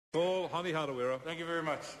Call Hani Harawira. Thank you very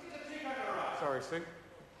much. Sorry, Singh.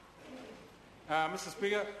 Mr.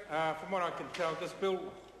 Speaker, from what I can tell, this bill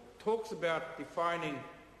talks about defining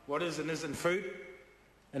what is and isn't food,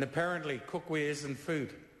 and apparently cookware isn't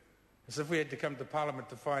food, as if we had to come to Parliament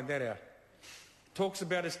to find that out. It talks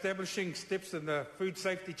about establishing steps in the food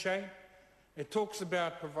safety chain. It talks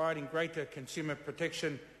about providing greater consumer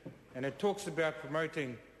protection, and it talks about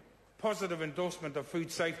promoting positive endorsement of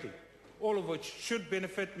food safety, all of which should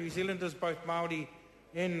benefit New Zealanders, both Māori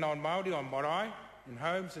and non-Māori, on marae, in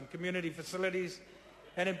homes and community facilities,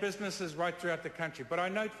 and in businesses right throughout the country. But I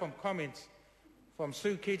note from comments from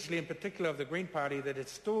Sue Keachley in particular of the Green Party that it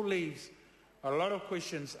still leaves a lot of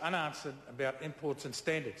questions unanswered about imports and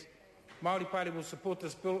standards. Māori Party will support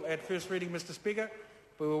this bill at first reading, Mr. Speaker,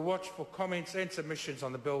 but we will watch for comments and submissions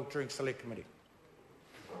on the bill during Select Committee.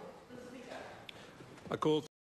 I call